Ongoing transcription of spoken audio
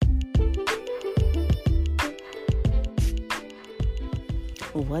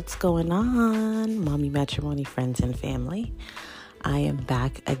What's going on, Mommy Matrimony friends and family? I am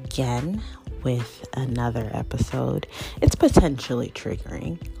back again with another episode. It's potentially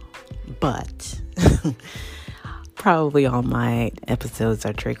triggering, but probably all my episodes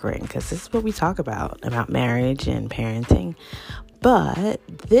are triggering because this is what we talk about marriage and parenting. But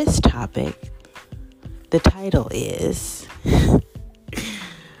this topic, the title is,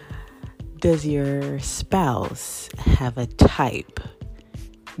 does your spouse have a type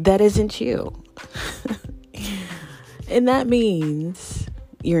that isn't you? And that means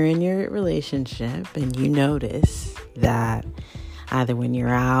you're in your relationship and you notice that either when you're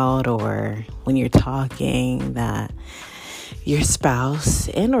out or when you're talking that your spouse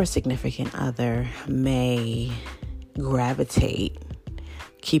and or significant other may gravitate,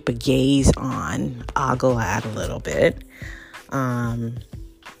 keep a gaze on, ogle at a little bit, a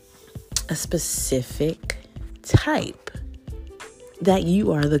specific type that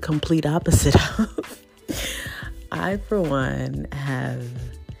you are the complete opposite of. I, for one, have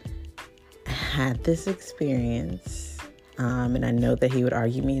had this experience, and I know that he would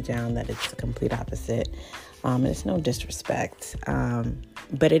argue me down that it's the complete opposite. And it's no disrespect,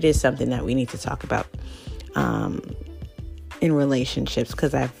 but it is something that we need to talk about in relationships,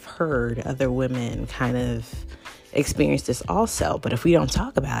 because I've heard other women kind of experience this also. But if we don't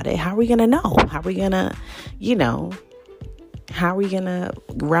talk about it, how are we going to know? How are we going to, how are we going to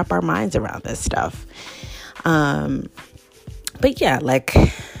wrap our minds around this stuff? But yeah,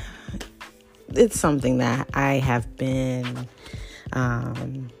 it's something that I have been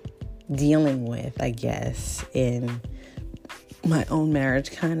dealing with, I guess, in my own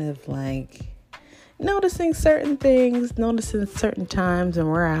marriage, kind of noticing certain things, noticing certain times when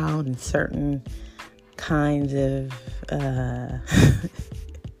we're out and certain kinds of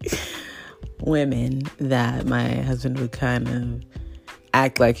women that my husband would kind of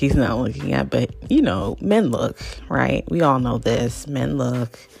act like he's not looking at. But, men look, right? We all know this. Men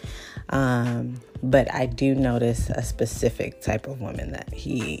look. But I do notice a specific type of woman that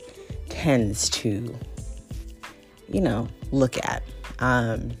he tends to, look at.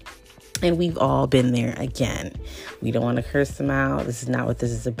 And we've all been there again. We don't want to curse them out. This is not what this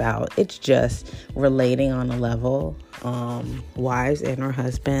is about. It's just relating on a level. Wives and our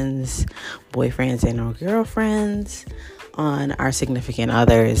husbands, boyfriends and our girlfriends, on our significant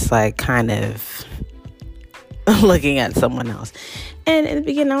others, kind of looking at someone else. And in the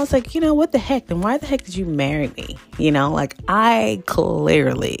beginning, I was like, what the heck? Then why the heck did you marry me? I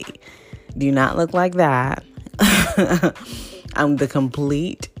clearly do not look like that. I'm the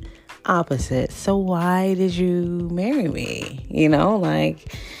complete opposite. So why did you marry me?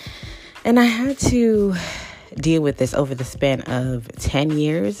 And I had to deal with this over the span of 10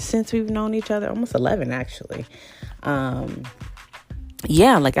 years since we've known each other, almost 11 actually. I've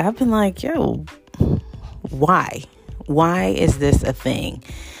been yo, why is this a thing?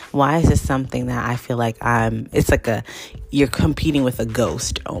 Why is this something that I feel like it's you're competing with a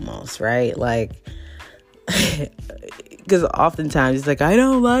ghost almost, right? Because oftentimes it's I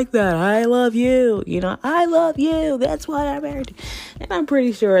don't like that. I love you. I love you. That's why I married you. And I'm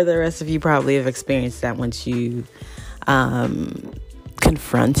pretty sure the rest of you probably have experienced that once you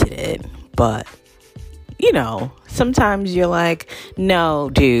confronted it. But, sometimes you're like, no,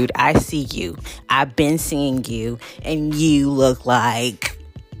 dude, I see you. I've been seeing you. And you look like,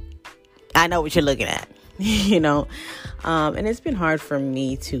 I know what you're looking at. And it's been hard for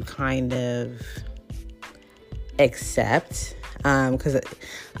me to kind of accept, because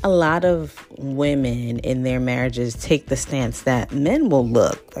a lot of women in their marriages take the stance that men will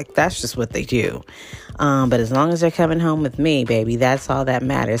look like that's just what they do, but as long as they're coming home with me, baby, that's all that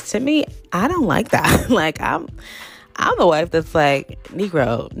matters to me. I don't like that. I'm the wife that's like,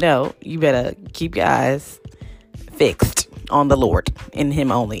 Negro, no, you better keep your eyes fixed on the Lord, in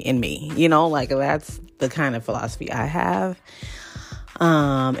him only, in me. That's the kind of philosophy I have,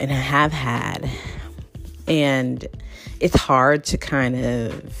 and I have had. And it's hard to kind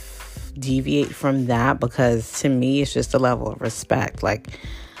of deviate from that, because to me, it's just a level of respect.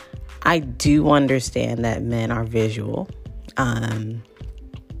 I do understand that men are visual,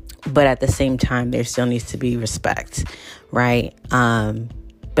 but at the same time, there still needs to be respect, right?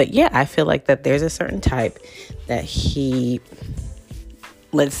 But yeah, I feel like that there's a certain type that he,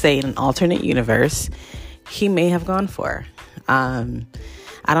 let's say in an alternate universe, he may have gone for. I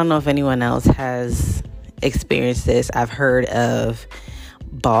don't know if anyone else has experienced this. I've heard of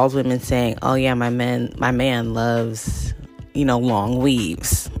bald women saying, oh yeah, my man loves, long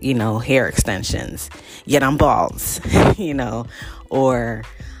weaves, hair extensions, yet I'm bald, or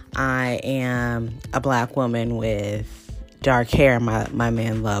I am a black woman with dark hair. My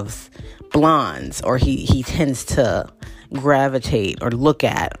man loves blondes, or he tends to gravitate or look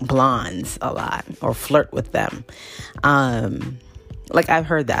at blondes a lot or flirt with them. Like, I've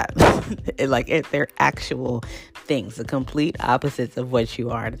heard that. Like, they're actual things, the complete opposites of what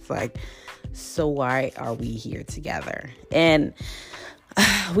you are. And it's like, so why are we here together? And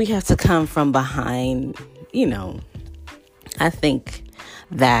we have to come from behind, I think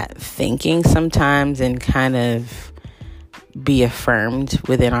that thinking sometimes, and kind of be affirmed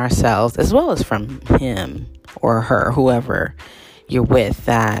within ourselves, as well as from him or her, whoever you're with,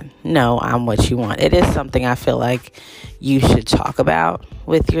 that no, I'm what you want. It is something I feel like you should talk about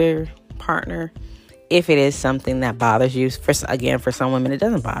with your partner. If it is something that bothers you, for some women, it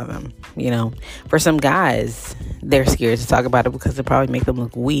doesn't bother them. For some guys, they're scared to talk about it because it probably make them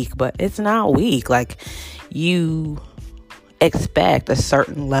look weak, but it's not weak. Like, you expect a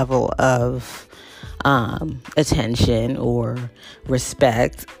certain level of attention or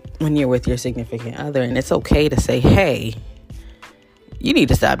respect when you're with your significant other, and it's okay to say, hey, you need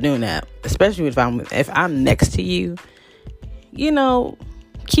to stop doing that, especially if I'm next to you.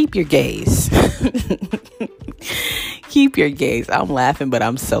 Keep your gaze. Keep your gaze. I'm laughing, but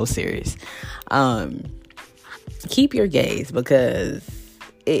I'm so serious. Keep your gaze, because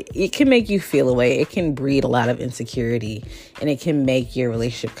it can make you feel away. It can breed a lot of insecurity, and it can make your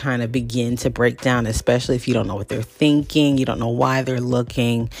relationship kind of begin to break down, especially if you don't know what they're thinking. You don't know why they're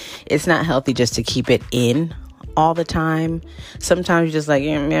looking. It's not healthy just to keep it in all the time. Sometimes you're just like,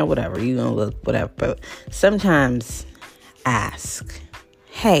 yeah, man, whatever. You gonna look, whatever. But sometimes ask,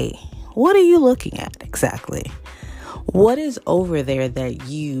 hey, what are you looking at exactly? What is over there that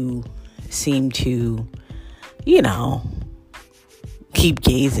you seem to, keep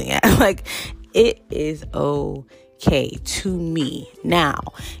gazing at? Like, it is okay to me. Now,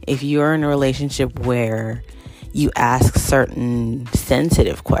 if you're in a relationship where you ask certain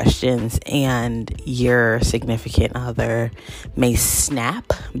sensitive questions and your significant other may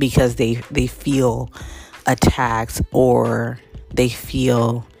snap because they feel attacked, or they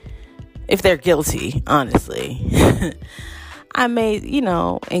feel, if they're guilty, honestly, I may,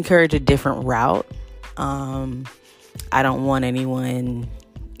 encourage a different route. I don't want anyone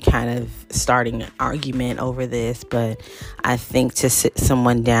kind of starting an argument over this, but I think to sit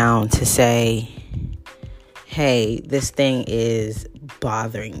someone down to say, hey, this thing is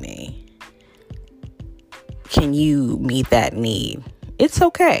bothering me. Can you meet that need? It's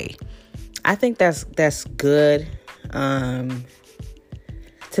okay. I think that's good.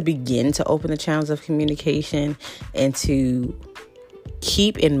 To begin to open the channels of communication, and to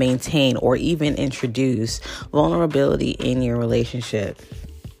keep and maintain, or even introduce, vulnerability in your relationship.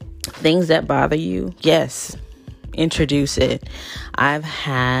 Things that bother you, yes, introduce it. I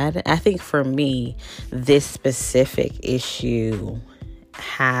think for me, this specific issue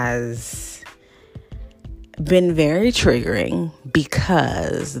has been very triggering,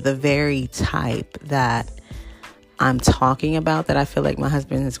 because the very type that I'm talking about, that I feel like my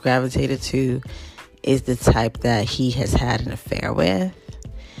husband has gravitated to, is the type that he has had an affair with.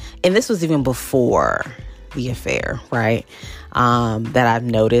 And this was even before the affair, right? That I've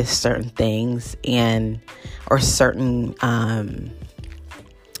noticed certain things, or certain,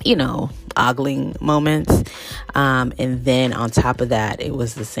 ogling moments. And then on top of that, it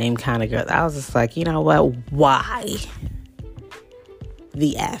was the same kind of girl. I was just like, you know what? Why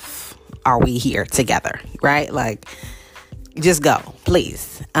the F are we here together? Right? Like, just go,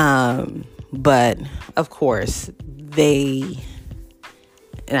 please. But of course, when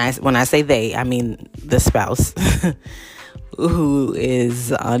I say they, I mean the spouse who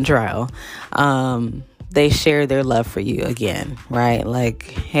is on trial. They share their love for you again, right? Like,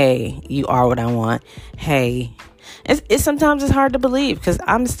 hey, you are what I want. Hey, it's sometimes it's hard to believe, because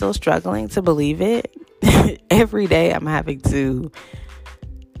I'm still struggling to believe it. Every day I'm having to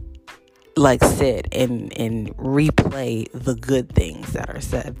sit and replay the good things that are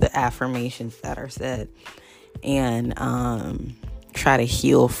said, the affirmations that are said, and try to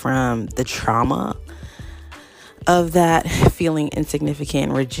heal from the trauma of that feeling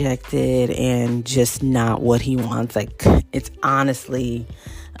insignificant, rejected, and just not what he wants. Like, it's honestly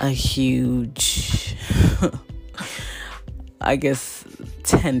a huge, I guess,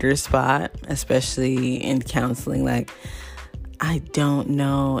 tender spot, especially in counseling. Like, I don't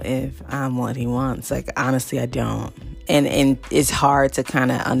know if I'm what he wants. Like, honestly, I don't. And it's hard to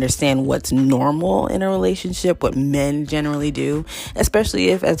kind of understand what's normal in a relationship, what men generally do, especially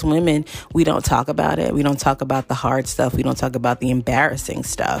if as women, we don't talk about it. We don't talk about the hard stuff. We don't talk about the embarrassing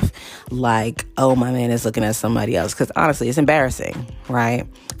stuff like, oh, my man is looking at somebody else. Because honestly, it's embarrassing, right?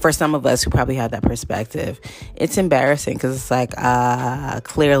 For some of us who probably have that perspective, it's embarrassing because it's like,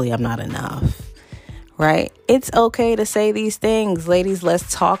 clearly I'm not enough. Right? It's okay to say these things. Ladies,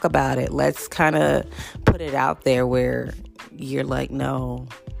 let's talk about it. Let's kind of put it out there where you're like, no,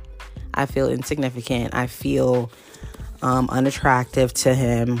 I feel insignificant. I feel unattractive to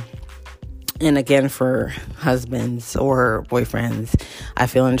him. And again, for husbands or boyfriends, I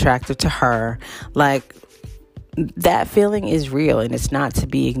feel unattractive to her. Like, that feeling is real, and it's not to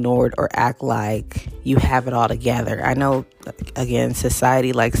be ignored or act like you have it all together. I know, again,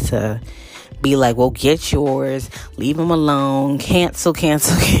 society likes to be like, well, get yours, leave them alone, cancel.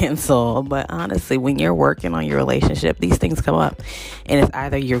 But honestly, when you're working on your relationship, these things come up. And it's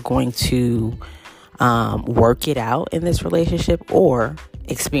either you're going to work it out in this relationship or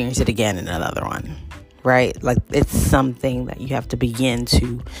experience it again in another one, right? Like, it's something that you have to begin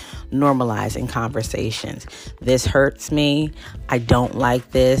to normalize in conversations. This hurts me. I don't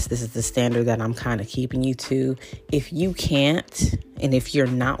like this. This is the standard that I'm kind of keeping you to. If you can't, and if you're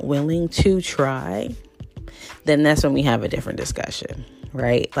not willing to try, then that's when we have a different discussion,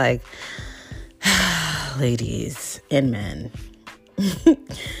 right? Like, ladies and men,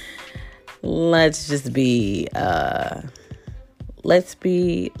 let's just be, let's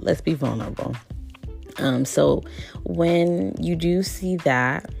be vulnerable. So when you do see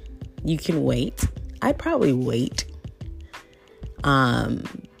that, you can wait. I'd probably wait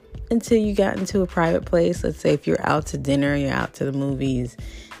until you got into a private place. Let's say if you're out to dinner, you're out to the movies,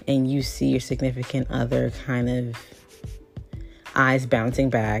 and you see your significant other kind of eyes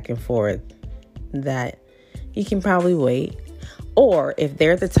bouncing back and forth, that you can probably wait. Or if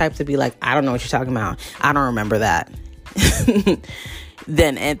they're the type to be like, I don't know what you're talking about, I don't remember that,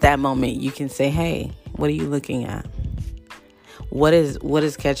 then at that moment you can say, hey, what are you looking at? What is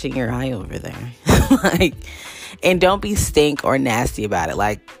catching your eye over there? Like, and don't be stink or nasty about it.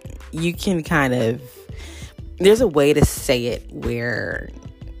 Like, you can kind of, there's a way to say it where,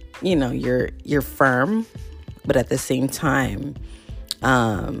 you know, you're firm, but at the same time,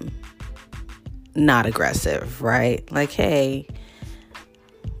 not aggressive, right? Like, hey,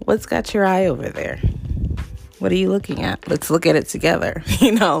 what's got your eye over there? What are you looking at? Let's look at it together.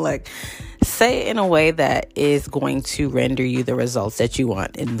 You know, like, say it in a way that is going to render you the results that you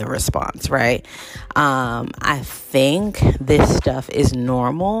want in the response, right? I think this stuff is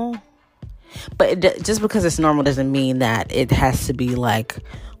normal, but just because it's normal doesn't mean that it has to be like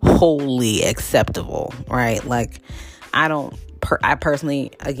wholly acceptable, right? Like, I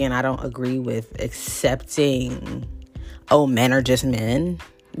personally, again, I don't agree with accepting, oh, men are just men.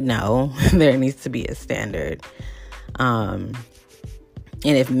 No, there needs to be a standard.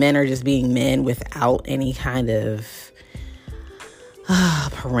 And if men are just being men without any kind of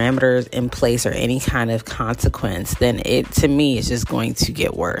parameters in place or any kind of consequence, then to me, it's just going to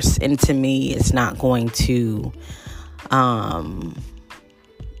get worse. And to me, it's not going to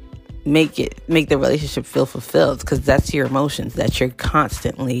make the relationship feel fulfilled, because that's your emotions that you're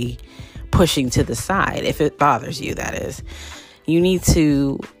constantly pushing to the side. If it bothers you, that is. You need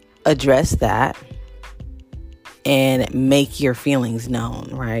to address that and make your feelings known,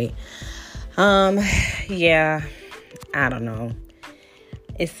 right? Yeah, I don't know.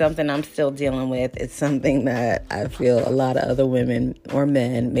 It's something I'm still dealing with. It's something that I feel a lot of other women or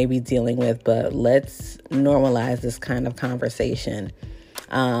men may be dealing with, but let's normalize this kind of conversation,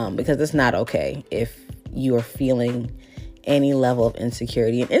 because it's not okay if you are feeling any level of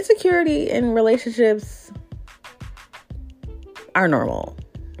insecurity. And insecurity in relationships are normal,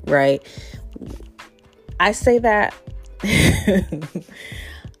 right? I say that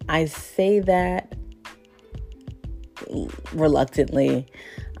reluctantly,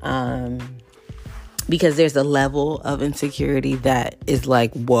 because there's a level of insecurity that is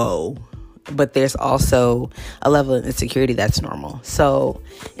like, whoa, but there's also a level of insecurity that's normal. So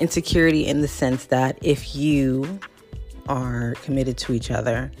insecurity in the sense that if you are committed to each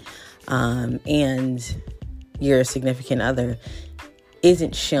other, and your significant other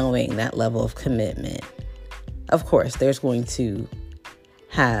isn't showing that level of commitment, of course, that's when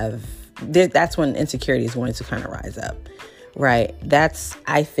insecurity is going to kind of rise up, right? That's,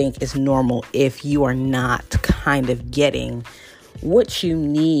 I think, is normal if you are not kind of getting what you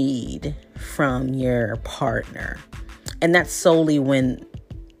need from your partner. And that's solely when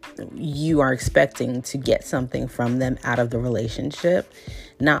you are expecting to get something from them out of the relationship.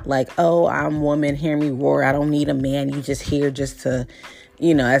 Not like, oh, I'm woman, hear me roar. I don't need a man. You just here just to,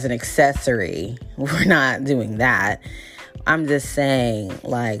 as an accessory. We're not doing that. I'm just saying,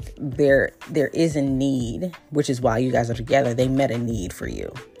 like, there is a need, which is why you guys are together. They met a need for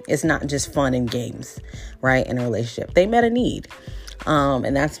you. It's not just fun and games, right? In a relationship, they met a need.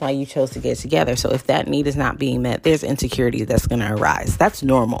 And that's why you chose to get together. So if that need is not being met, there's insecurity that's going to arise. That's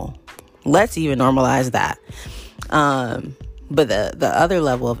normal. Let's even normalize that. But the other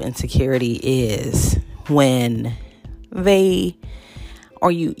level of insecurity is when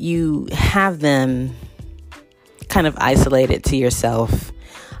you have them kind of isolated to yourself,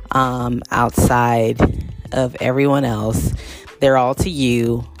 outside of everyone else. They're all to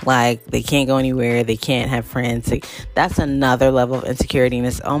you. Like, they can't go anywhere. They can't have friends. Like, that's another level of insecurity. And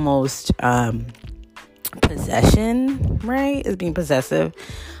it's almost possession, right? It's being possessive.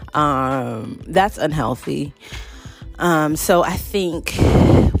 That's unhealthy. So I think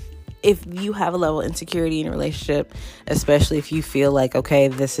if you have a level of insecurity in a relationship, especially if you feel like, okay,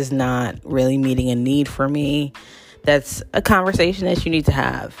 this is not really meeting a need for me, that's a conversation that you need to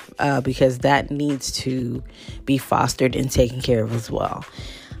have, because that needs to be fostered and taken care of as well.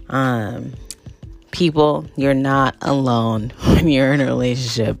 People, you're not alone when you're in a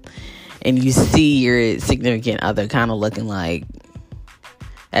relationship and you see your significant other kind of looking like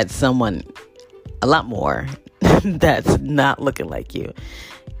at someone a lot more that's not looking like you.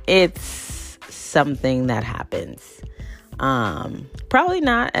 It's something that happens. Probably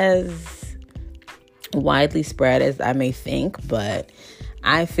not as widely spread as I may think, but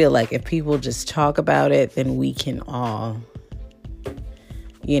I feel like if people just talk about it, then we can all,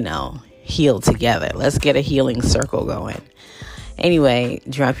 heal together. Let's get a healing circle going. Anyway,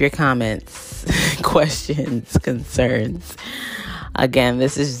 drop your comments, questions, concerns. Again,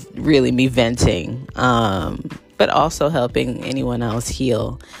 this is really me venting, but also helping anyone else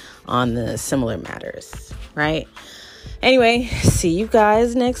heal on the similar matters, right? Anyway, see you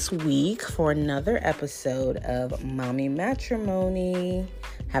guys next week for another episode of Mommy Matrimony.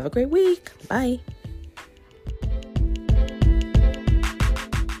 Have a great week. Bye.